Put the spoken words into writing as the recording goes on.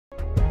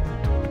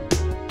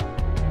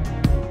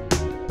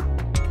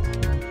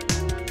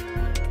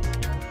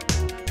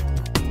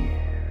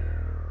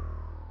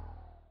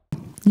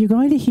you're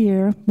going to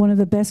hear one of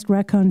the best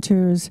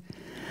raconteurs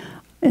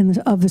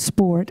of the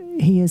sport.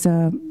 He is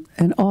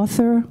an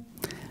author.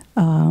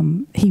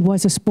 He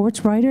was a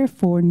sports writer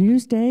for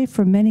Newsday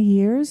for many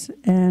years,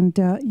 and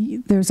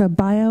there's a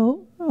bio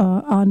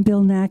on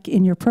Bill Nack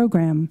in your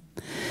program.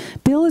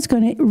 Bill is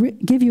going to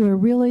give you a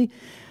really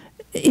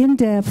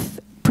in-depth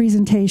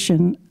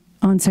presentation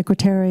on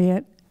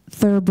Secretariat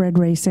thoroughbred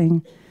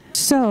racing.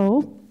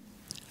 So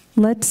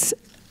let's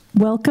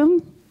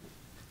welcome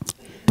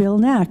Bill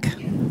Nack.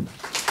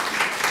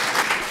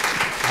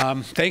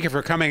 Thank you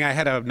for coming. I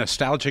had a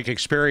nostalgic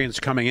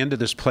experience coming into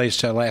this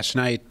place last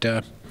night.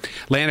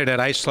 Landed at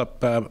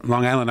Islip,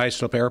 Long Island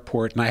Islip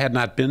Airport, and I had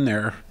not been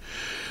there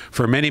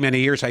for many, many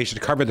years. I used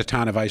to cover the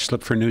town of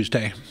Islip for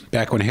Newsday,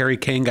 back when Harry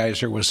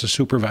Kanegeiser was the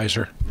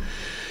supervisor.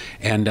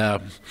 And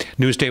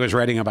Newsday was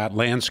writing about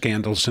land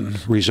scandals and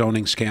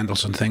rezoning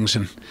scandals and things.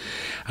 And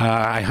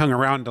I hung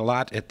around a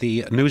lot at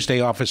the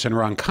Newsday office in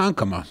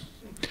Ronkonkoma,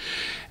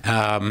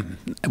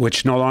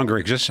 which no longer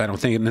exists, I don't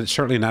think, and it's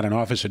certainly not an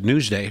office at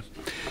Newsday.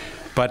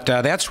 But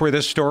that's where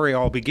this story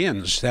all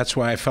begins. That's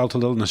why I felt a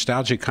little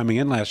nostalgic coming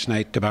in last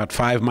night. About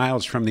 5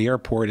 miles from the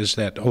airport is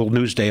that old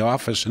Newsday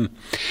office. And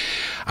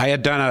I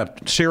had done a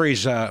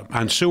series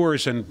on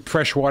sewers and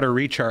freshwater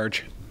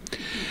recharge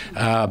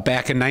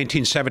back in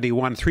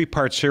 1971,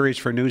 3-part series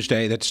for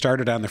Newsday that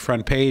started on the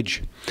front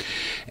page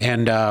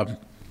and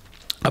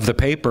of the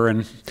paper,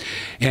 and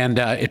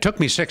it took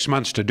me 6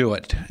 months to do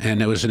it,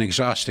 and it was an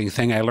exhausting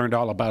thing. I learned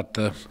all about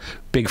the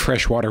big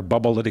freshwater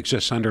bubble that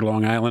exists under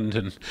Long Island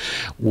and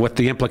what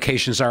the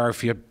implications are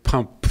if you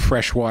pump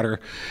fresh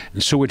water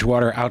and sewage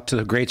water out to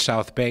the Great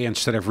South Bay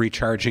instead of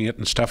recharging it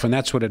and stuff, and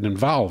that's what it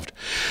involved.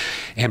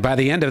 And by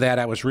the end of that,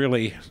 I was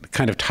really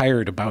kind of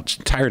tired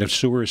of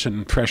sewers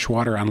and fresh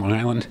water on Long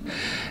Island.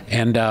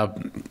 And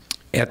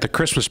at the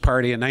Christmas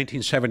party in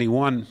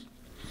 1971,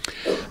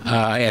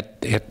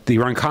 at the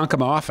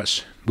Ronkonkoma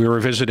office, we were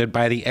visited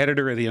by the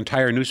editor of the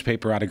entire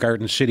newspaper out of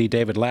Garden City,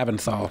 David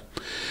Laventhal,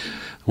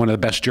 one of the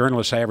best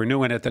journalists I ever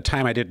knew. And at the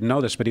time, I didn't know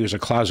this, but he was a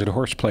closet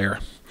horse player.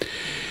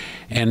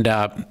 And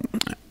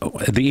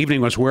the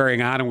evening was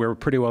wearing on, and we were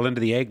pretty well into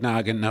the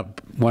eggnog, and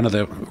one of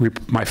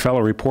my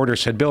fellow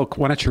reporters said, "Bill,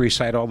 why don't you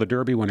recite all the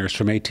Derby winners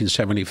from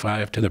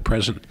 1875 to the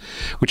present?"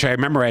 Which I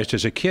memorized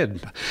as a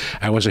kid.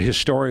 I was a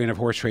historian of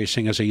horse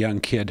racing as a young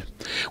kid.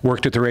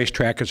 Worked at the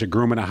racetrack as a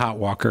groom and a hot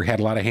walker, had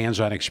a lot of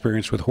hands-on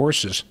experience with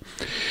horses.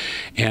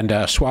 And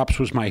Swaps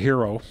was my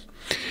hero.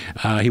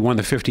 He won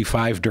the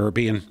 55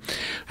 Derby, and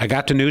I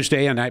got to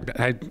Newsday, and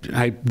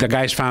the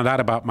guys found out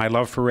about my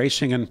love for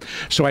racing, and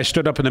so I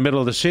stood up in the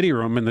middle of the city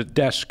room in the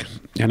desk,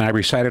 and I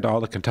recited all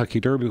the Kentucky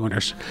Derby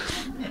winners.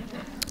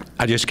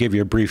 I'll just give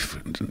you a brief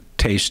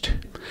taste.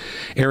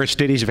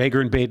 Aristides,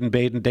 Vagrant, Baden,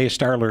 Day,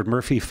 Starlord,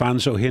 Murphy,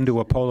 Fonzo, Hindu,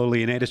 Apollo,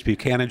 Leonidas,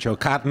 Buchanan, Joe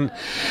Cotton,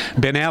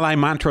 Ben Ali,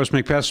 Montrose,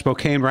 Macbeth,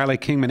 Spokane, Riley,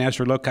 Kingman,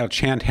 Ezra, Lookout,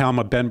 Chant,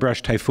 Helma, Ben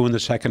Brush, Typhoon, the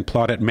Second,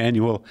 Plaudit,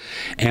 Manuel,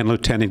 and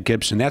Lieutenant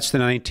Gibson. That's the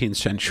 19th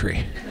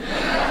century.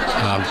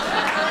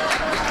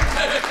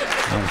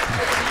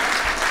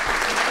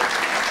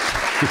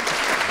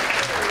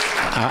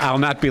 I'll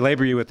not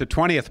belabor you with the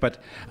 20th, but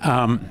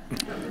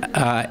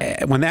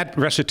when that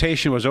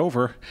recitation was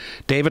over,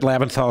 David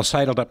Laventhal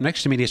sidled up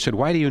next to me and he said,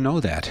 "Why do you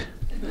know that?"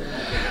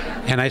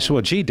 And I said,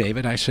 "Well, gee,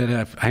 David," I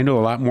said, "I know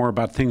a lot more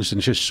about things than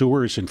just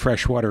sewers and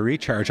freshwater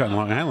recharge on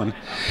Long Island.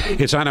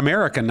 It's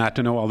un-American not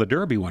to know all the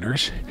Derby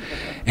winners."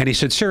 And he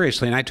said,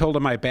 "Seriously?" And I told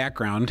him my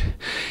background,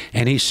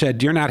 and he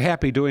said, "You're not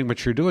happy doing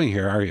what you're doing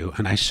here, are you?"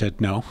 And I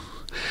said, "No."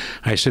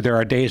 I said, "There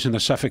are days in the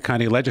Suffolk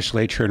County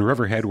Legislature in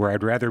Riverhead where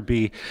I'd rather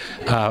be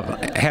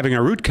having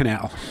a root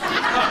canal."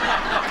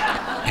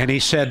 And he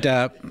said,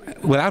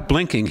 without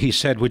blinking, he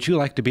said, "Would you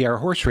like to be our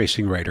horse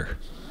racing writer?"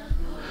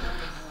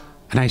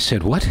 And I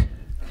said, "What?"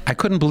 I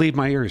couldn't believe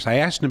my ears. I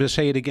asked him to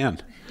say it again.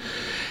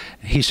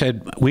 He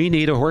said, "We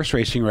need a horse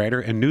racing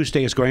writer, and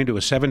Newsday is going to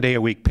a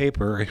 7-day-a-week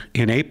paper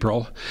in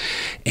April,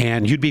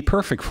 and you'd be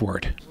perfect for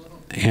it."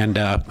 And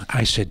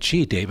I said,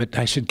 "Gee, David,"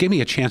 I said, "give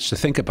me a chance to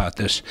think about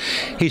this."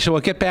 He said,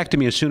 "Well, get back to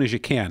me as soon as you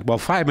can." Well,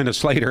 5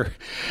 minutes later,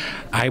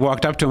 I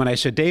walked up to him and I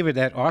said, "David,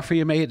 that offer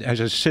you made,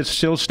 as a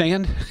still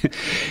stand?"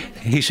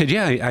 He said,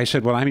 "Yeah." I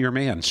said, "Well, I'm your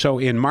man." So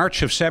in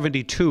March of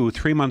 '72,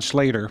 3 months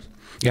later,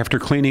 after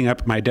cleaning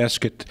up my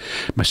desk at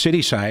my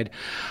city side,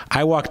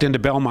 I walked into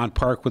Belmont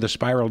Park with a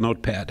spiral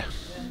notepad.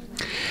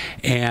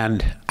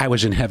 And I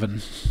was in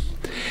heaven.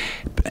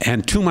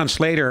 And 2 months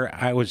later,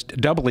 I was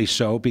doubly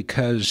so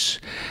because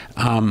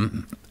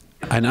an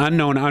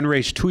unknown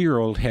unraced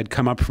 2-year-old had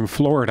come up from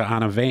Florida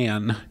on a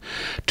van.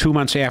 2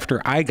 months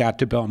after I got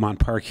to Belmont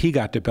Park, he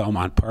got to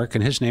Belmont Park,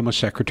 and his name was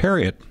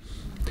Secretariat.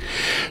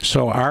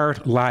 So our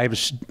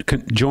lives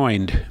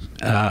joined.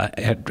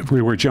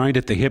 We were joined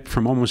at the hip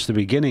from almost the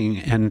beginning,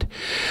 and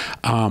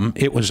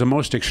it was the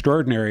most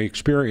extraordinary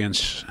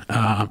experience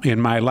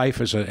in my life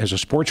as a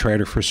sports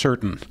writer, for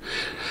certain.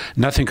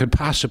 Nothing could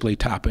possibly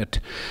top it,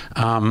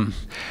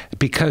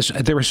 because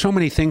there were so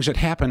many things that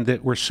happened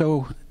that were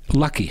so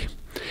lucky.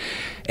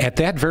 At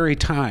that very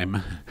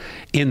time,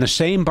 in the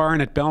same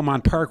barn at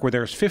Belmont Park where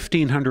there's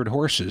 1,500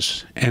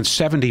 horses and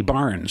 70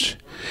 barns,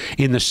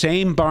 in the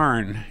same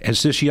barn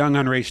as this young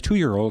unraced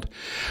 2-year-old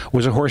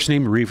was a horse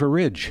named Riva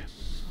Ridge.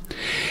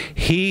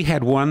 He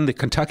had won the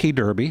Kentucky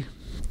Derby,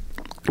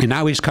 and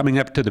now he's coming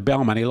up to the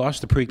Belmont. He lost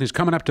the Preakness, he's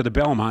coming up to the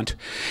Belmont,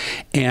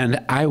 and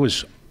I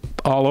was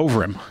all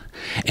over him.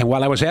 And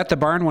while I was at the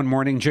barn one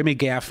morning, Jimmy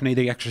Gaffney,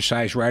 the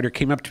exercise rider,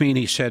 came up to me and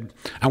he said,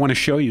 "I want to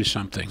show you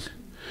something."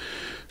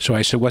 So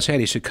I said, "What's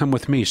that?" He said, "Come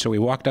with me." So we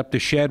walked up the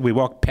shed, we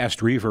walked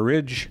past Riva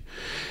Ridge,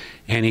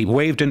 and he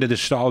waved into the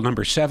stall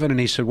number 7,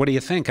 and he said, "What do you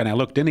think?" And I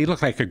looked in, he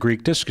looked like a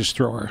Greek discus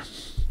thrower.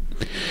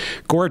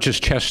 Gorgeous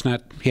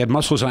chestnut, he had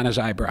muscles on his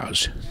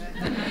eyebrows.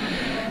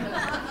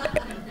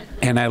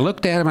 And I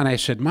looked at him and I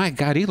said, "My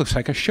God, he looks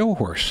like a show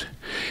horse."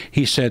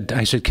 I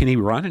said, "Can he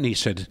run?" And he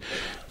said,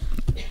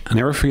 I'll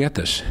never forget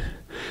this.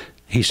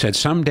 He said,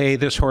 "Someday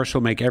this horse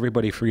will make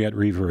everybody forget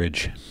Riva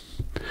Ridge."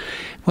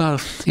 Well,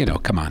 you know,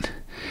 come on.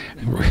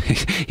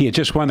 He had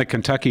just won the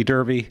Kentucky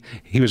Derby.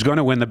 He was going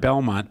to win the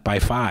Belmont by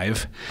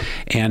 5.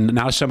 And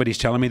now somebody's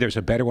telling me there's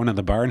a better one in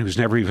the barn who's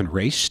never even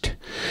raced.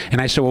 And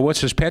I said, "Well,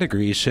 what's his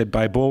pedigree?" He said,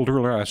 "By Bold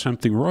Ruler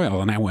Something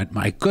Royal." And I went,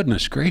 "My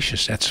goodness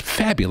gracious, that's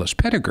fabulous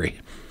pedigree."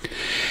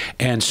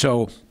 And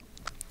so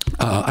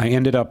I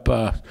ended up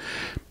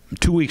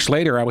 2 weeks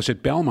later, I was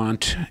at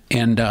Belmont,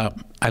 and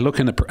I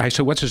look in the. I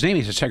said, "What's his name?"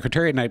 He said,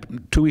 "Secretariat."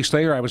 And 2 weeks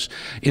later, I was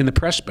in the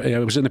press. I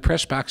was in the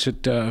press box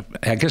at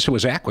I guess it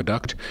was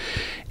Aqueduct,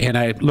 and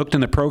I looked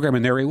in the program,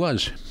 and there he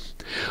was.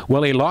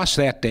 Well, he lost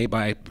that day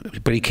but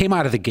he came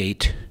out of the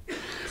gate.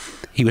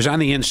 He was on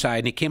the inside,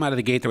 and he came out of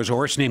the gate. There was a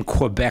horse named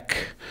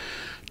Quebec,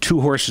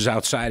 2 horses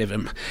outside of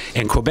him,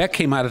 and Quebec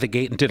came out of the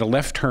gate and did a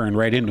left turn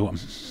right into him.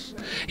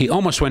 He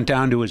almost went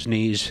down to his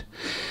knees.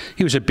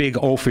 He was a big,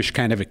 oafish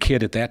kind of a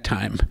kid at that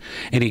time.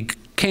 And he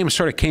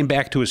sort of came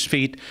back to his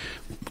feet,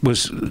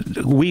 was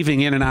weaving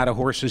in and out of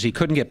horses. He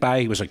couldn't get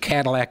by. He was a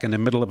Cadillac in the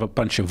middle of a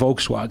bunch of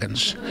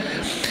Volkswagens.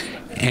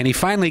 And he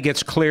finally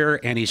gets clear,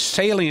 and he's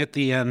sailing at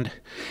the end,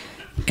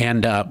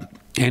 and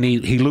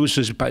he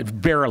loses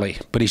barely,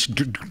 but he's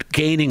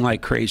gaining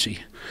like crazy.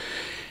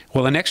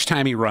 Well, the next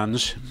time he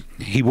runs,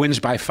 he wins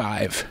by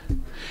 5.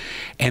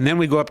 And then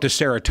we go up to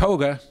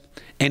Saratoga,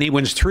 and he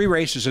wins 3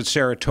 races at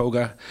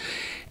Saratoga,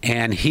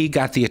 and he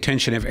got the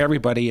attention of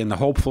everybody in the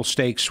Hopeful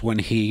Stakes when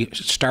he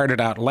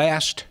started out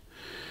last.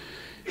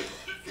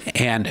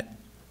 And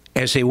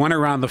as they went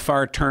around the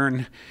far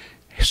turn,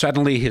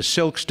 suddenly his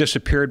silks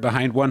disappeared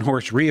behind one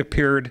horse,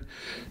 reappeared,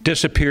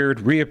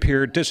 disappeared,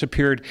 reappeared,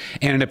 disappeared,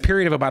 and in a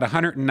period of about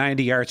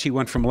 190 yards, he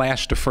went from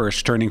last to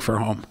first, turning for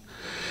home.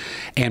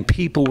 And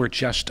people were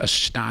just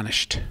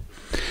astonished.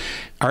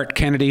 Art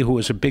Kennedy, who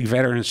was a big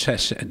veteran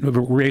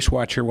race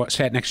watcher,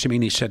 sat next to me,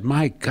 and he said,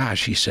 "My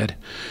gosh," he said,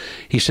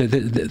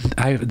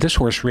 "this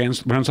horse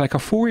runs like a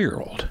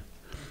 4-year-old."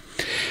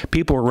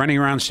 People were running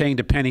around saying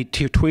to Penny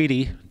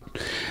Tweedy,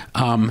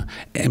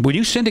 "And when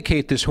you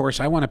syndicate this horse,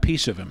 I want a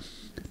piece of him.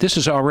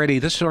 This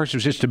horse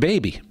was just a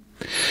baby."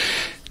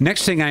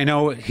 Next thing I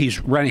know, he's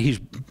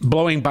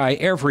blowing by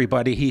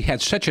everybody. He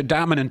had such a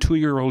dominant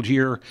 2-year-old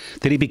year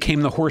that he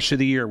became the horse of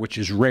the year, which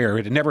is rare.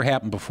 It had never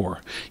happened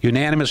before.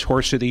 Unanimous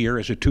horse of the year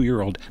as a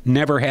 2-year-old.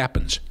 Never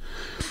happens.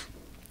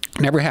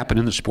 Never happened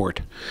in the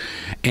sport.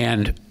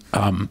 And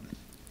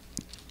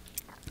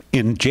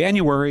in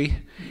January,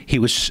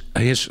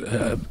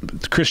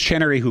 Chris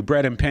Chenery, who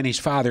bred him, Penny's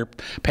father,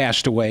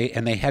 passed away,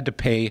 and they had to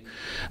pay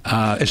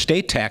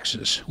estate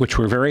taxes, which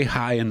were very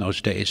high in those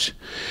days.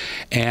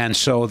 And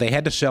so they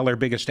had to sell their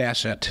biggest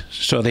asset.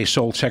 So they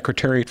sold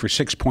Secretariat for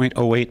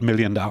 $6.08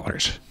 million.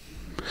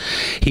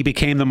 He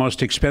became the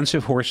most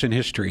expensive horse in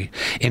history.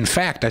 In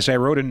fact, as I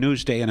wrote in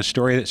Newsday in a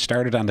story that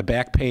started on the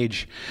back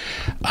page,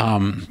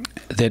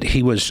 that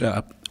he was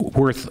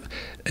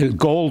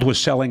gold was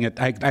selling at,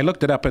 I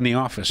looked it up in the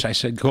office. I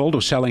said gold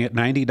was selling at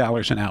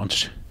 $90 an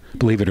ounce,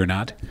 believe it or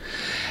not.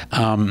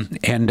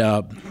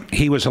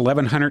 He was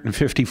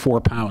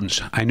 1,154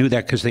 pounds. I knew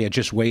that because they had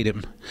just weighed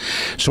him.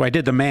 So I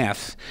did the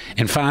math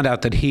and found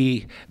out that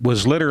he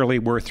was literally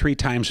worth 3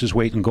 times his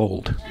weight in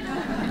gold.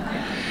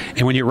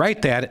 And when you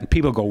write that,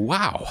 people go,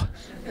 "Wow,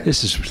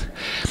 this is..."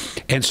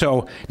 And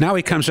so now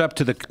he comes up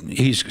to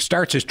he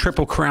starts his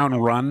Triple Crown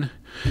run,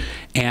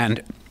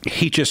 and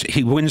he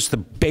wins the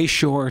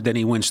Bayshore, then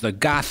he wins the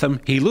Gotham.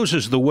 He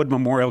loses the Wood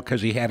Memorial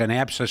because he had an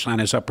abscess on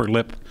his upper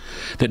lip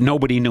that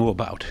nobody knew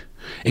about,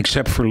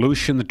 except for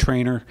Lucian, the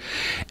trainer,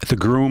 the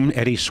groom,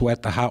 Eddie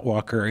Sweat, the hot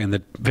walker, and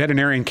the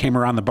veterinarian came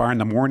around the barn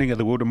the morning of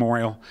the Wood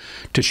Memorial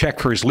to check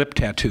for his lip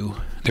tattoo.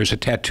 There's a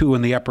tattoo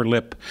in the upper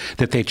lip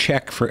that they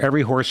check for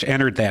every horse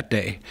entered that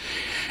day.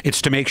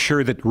 It's to make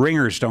sure that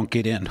ringers don't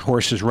get in,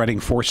 horses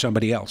running for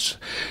somebody else.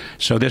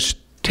 So this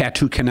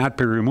tattoo cannot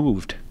be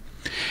removed.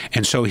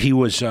 And so he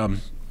was, he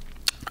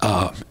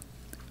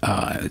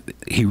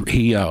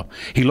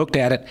looked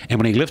at it, and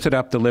when he lifted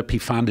up the lip, he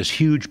found this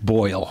huge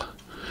boil,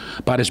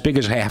 about as big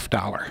as a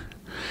 $50.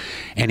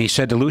 And he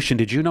said to Lucian,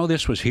 "Did you know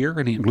this was here?"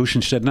 And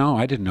Lucian said, "No,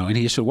 I didn't know." And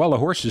he said, "Well, the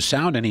horse is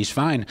sound and he's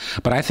fine,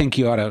 but I think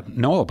you ought to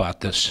know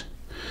about this."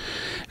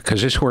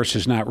 because this horse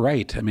is not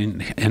right. I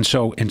mean, and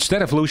so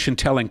instead of Lucian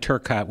telling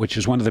Turcotte, which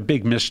is one of the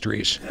big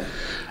mysteries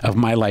of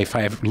my life,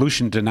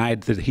 Lucian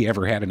denied that he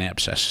ever had an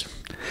abscess.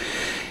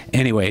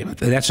 Anyway,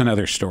 that's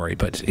another story,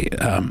 but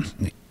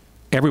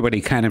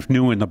everybody kind of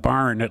knew in the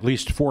barn, at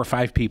least 4 or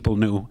 5 people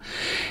knew,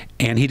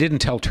 and he didn't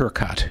tell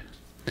Turcotte.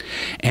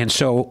 And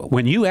so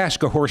when you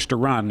ask a horse to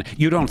run,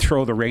 you don't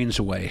throw the reins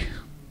away.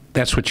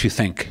 That's what you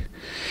think.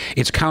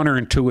 It's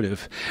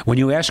counterintuitive. When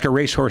you ask a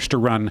racehorse to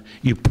run,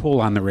 you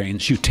pull on the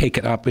reins, you take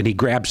it up, and he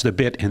grabs the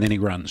bit, and then he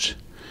runs.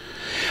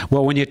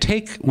 Well, when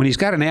he's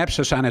got an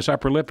abscess on his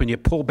upper lip and you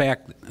pull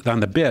back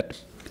on the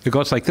bit, it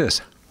goes like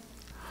this.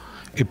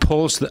 It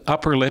pulls the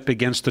upper lip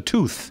against the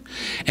tooth,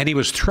 and he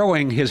was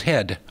throwing his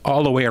head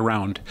all the way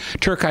around.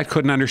 Turcotte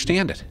couldn't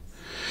understand it.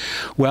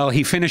 Well,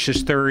 he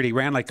finishes third. He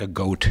ran like a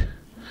goat.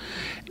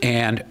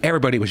 And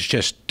everybody was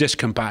just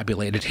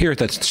discombobulated. Here,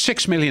 the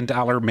 $6 million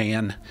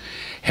man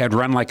had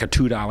run like a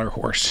 $2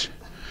 horse,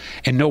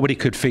 and nobody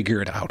could figure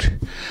it out.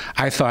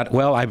 I thought,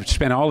 well, I've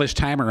spent all this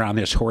time around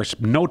this horse,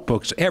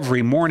 notebooks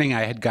every morning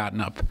I had gotten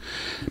up.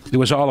 It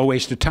was all a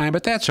waste of time,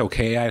 but that's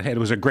okay. It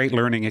was a great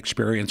learning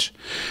experience.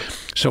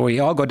 So we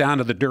all go down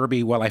to the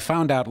Derby. Well, I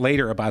found out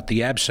later about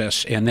the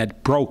abscess, and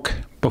that broke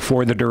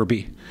before the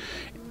Derby.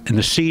 And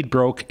the seed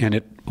broke, and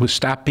it was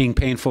stopped being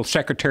painful.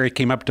 Secretary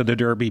came up to the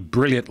Derby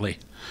brilliantly.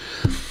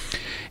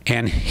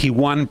 And he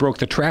won, broke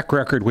the track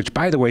record, which,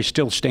 by the way,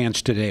 still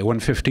stands today,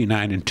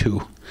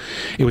 159-2.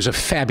 It was a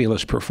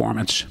fabulous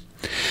performance.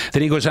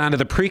 Then he goes on to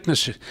the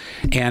Preakness,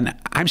 and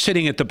I'm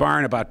sitting at the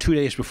barn about 2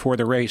 days before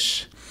the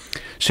race.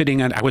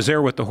 I was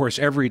there with the horse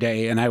every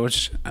day, and I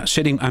was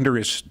sitting under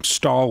his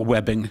stall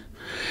webbing,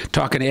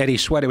 talking to Eddie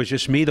Sweat. It was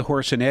just me, the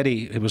horse, and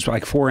Eddie. It was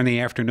like 4 in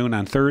the afternoon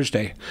on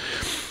Thursday.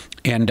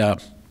 And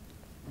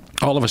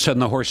all of a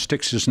sudden, the horse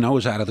sticks his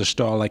nose out of the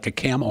stall like a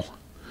camel,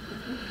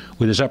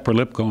 with his upper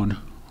lip going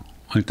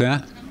like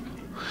that.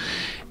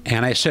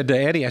 And I said to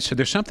Eddie, I said,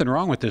 there's something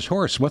wrong with this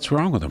horse. What's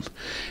wrong with him?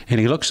 And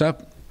he looks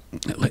up.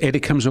 Eddie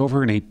comes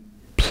over and he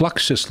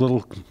plucks this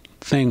little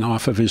thing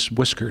off of his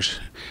whiskers.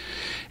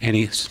 And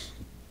he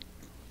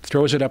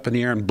throws it up in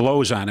the air and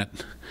blows on it.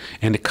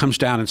 And it comes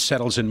down and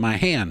settles in my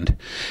hand.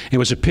 It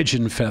was a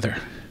pigeon feather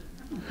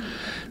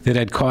that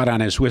had caught on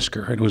his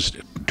whisker. It was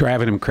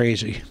driving him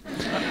crazy.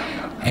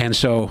 And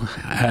so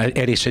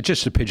Eddie said,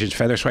 just a pigeon's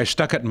feather. So I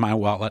stuck it in my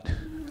wallet,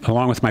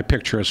 along with my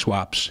picture of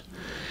Swaps.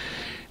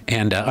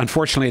 And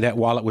unfortunately, that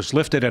wallet was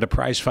lifted at a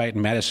prize fight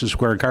in Madison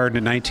Square Garden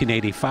in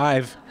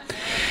 1985.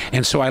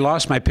 And so I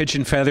lost my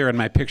pigeon feather and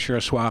my picture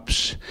of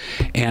Swaps.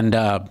 And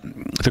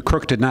the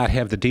crook did not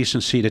have the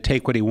decency to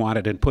take what he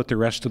wanted and put the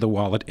rest of the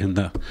wallet in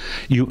the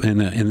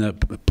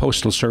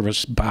Postal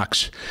Service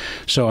box.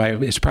 So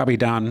it's probably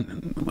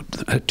down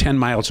 10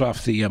 miles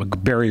off the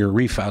barrier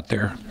reef out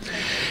there.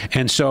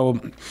 And so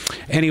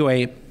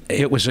anyway,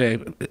 it was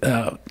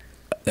the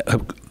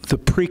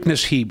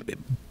Preakness, he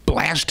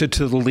blasted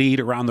to the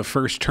lead around the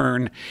first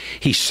turn.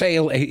 He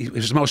sailed. It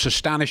was the most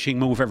astonishing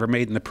move ever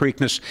made in the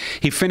Preakness.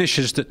 He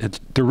finishes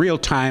the real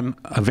time.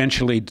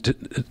 Eventually,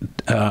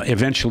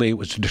 it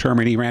was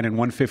determined he ran in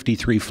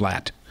 153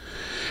 flat,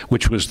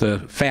 which was the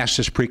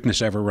fastest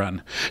Preakness ever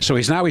run. So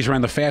he's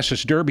run the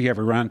fastest Derby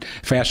ever run,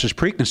 fastest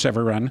Preakness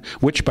ever run,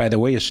 which, by the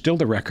way, is still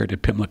the record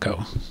at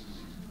Pimlico.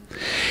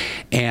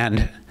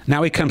 And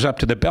now he comes up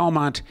to the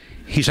Belmont.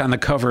 He's on the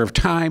cover of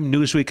Time,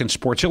 Newsweek, and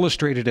Sports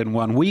Illustrated in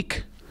 1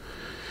 week.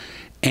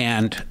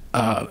 And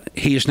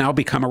he has now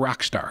become a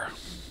rock star.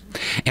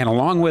 And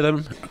along with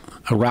him,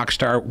 a rock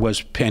star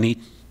was Penny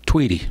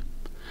Tweedy,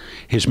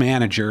 his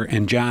manager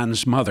and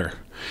John's mother.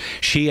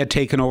 She had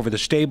taken over the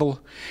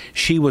stable.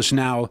 She was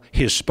now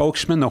his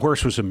spokesman. The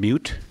horse was a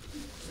mute,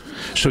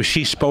 so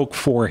she spoke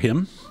for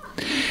him,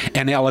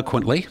 and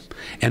eloquently.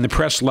 And the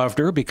press loved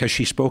her because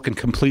she spoke in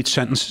complete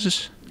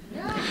sentences.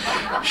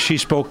 She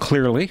spoke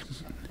clearly.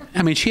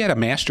 I mean, she had a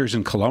master's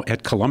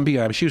at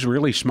Columbia. She was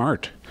really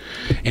smart.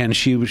 And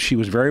she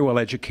was very well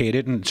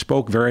educated and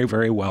spoke very,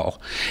 very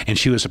well. And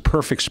she was a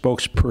perfect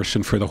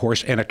spokesperson for the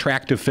horse, and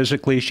attractive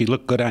physically. She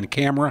looked good on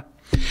camera.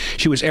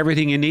 She was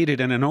everything you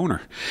needed in an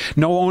owner.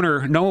 No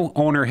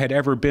owner had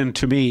ever been,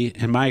 to me,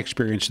 in my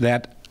experience,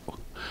 that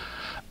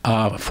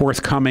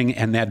forthcoming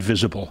and that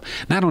visible.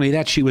 Not only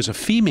that, she was a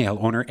female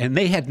owner, and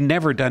they had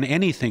never done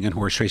anything in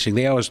horse racing.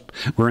 They always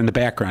were in the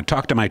background.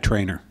 Talk to my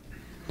trainer.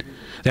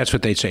 That's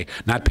what they'd say.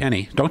 Not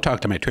Penny. Don't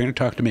talk to my trainer.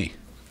 Talk to me.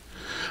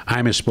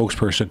 I'm his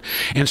spokesperson.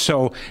 And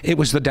so it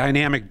was the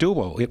dynamic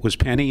duo. It was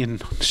Penny and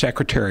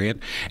Secretariat,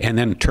 and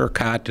then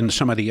Turcotte and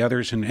some of the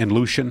others, and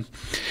Lucian.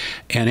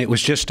 And it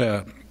was just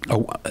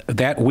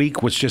that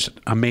week was just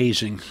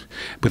amazing.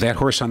 With that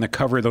horse on the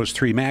cover of those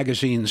 3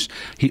 magazines,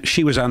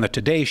 she was on the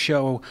Today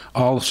Show,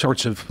 all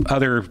sorts of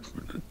other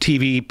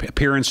TV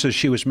appearances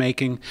she was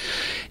making.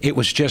 It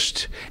was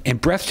just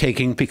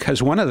breathtaking,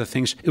 because one of the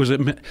things, it was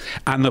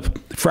on the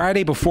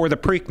Friday before the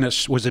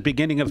Preakness was the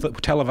beginning of the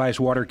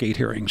televised Watergate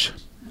hearings.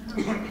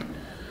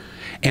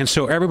 And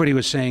so everybody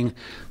was saying,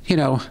 you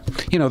know,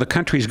 the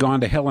country's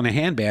gone to hell in a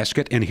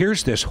handbasket, and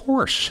here's this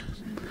horse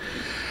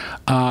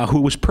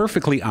who was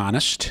perfectly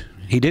honest.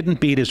 He didn't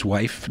beat his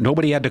wife.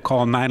 Nobody had to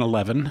call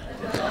 911.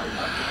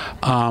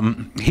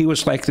 He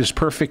was like this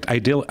perfect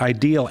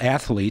ideal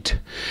athlete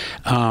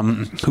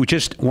who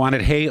just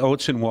wanted hay,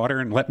 oats, and water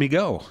and let me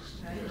go.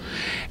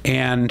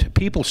 And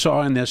people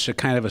saw in this a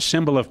kind of a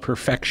symbol of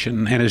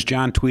perfection, and as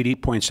John Tweedy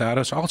points out,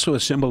 it's also a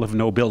symbol of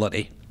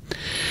nobility.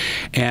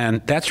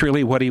 And that's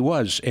really what he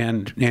was.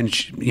 And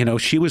you know,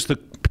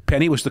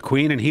 Penny was the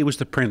queen, and he was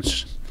the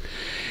prince.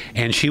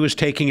 And she was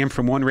taking him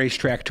from one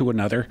racetrack to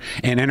another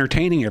and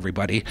entertaining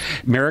everybody.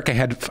 America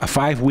had a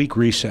 5-week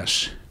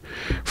recess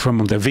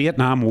from the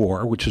Vietnam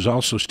War, which is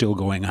also still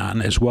going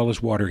on, as well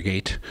as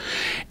Watergate.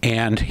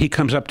 And he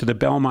comes up to the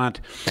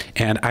Belmont,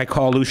 and I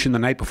call Lucian the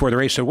night before the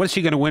race, so what's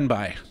he going to win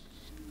by?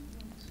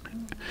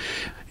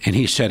 And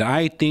he said,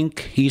 I think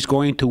he's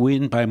going to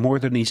win by more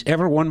than he's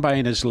ever won by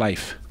in his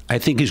life. I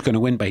think he's going to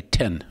win by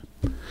 10.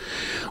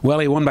 Well,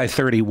 he won by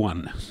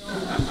 31.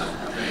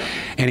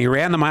 And he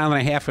ran the mile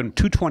and a half in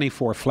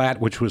 2:24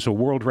 flat, which was a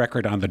world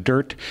record on the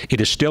dirt.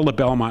 It is still the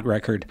Belmont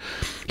record.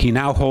 He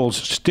now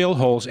still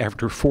holds,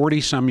 after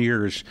 40-some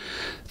years,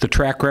 the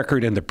track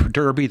record in the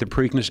Derby, the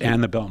Preakness,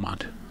 and the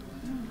Belmont.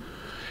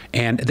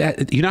 And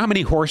that, you know how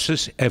many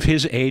horses of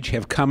his age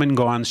have come and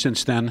gone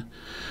since then?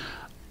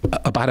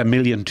 About 1.2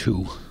 million.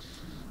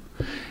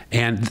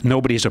 And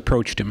nobody's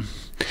approached him.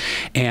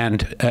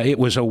 And it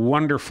was a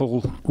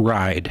wonderful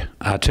ride,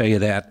 I'll tell you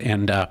that.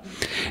 And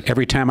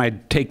every time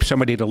I'd take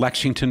somebody to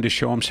Lexington to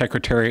show him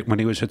Secretariat when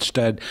he was at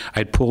stud,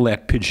 I'd pull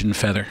that pigeon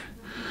feather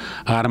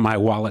out of my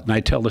wallet, and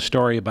I'd tell the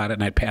story about it,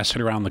 and I'd pass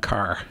it around the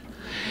car.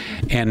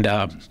 And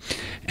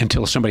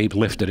until somebody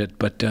lifted it.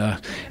 But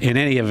in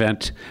any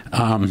event,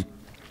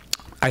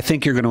 I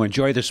think you're going to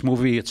enjoy this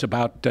movie. It's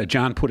about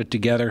John put it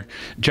together.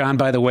 John,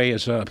 by the way,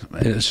 as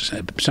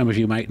some of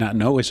you might not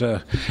know, is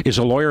a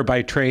lawyer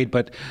by trade,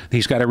 but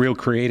he's got a real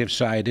creative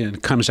side, and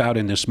it comes out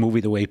in this movie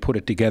the way he put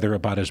it together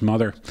about his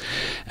mother.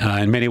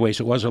 In many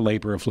ways, it was a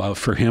labor of love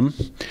for him,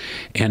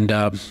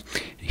 and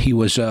he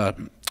was.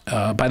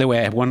 By the way,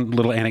 I have one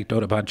little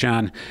anecdote about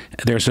John.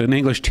 There's an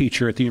English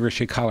teacher at the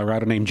University of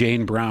Colorado named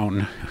Jane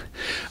Brown,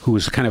 who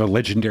was kind of a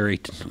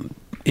legendary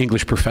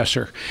English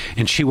professor,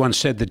 and she once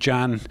said that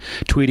John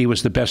Tweedy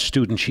was the best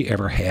student she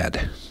ever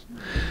had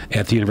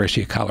at the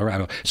University of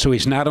Colorado. So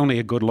he's not only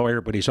a good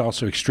lawyer, but he's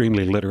also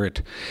extremely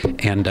literate,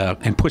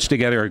 and puts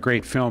together a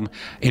great film.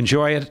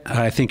 Enjoy it.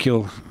 I think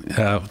you'll.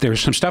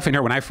 There's some stuff in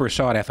here. When I first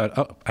saw it, I thought,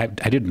 oh, I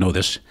didn't know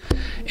this.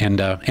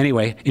 And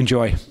anyway,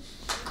 enjoy.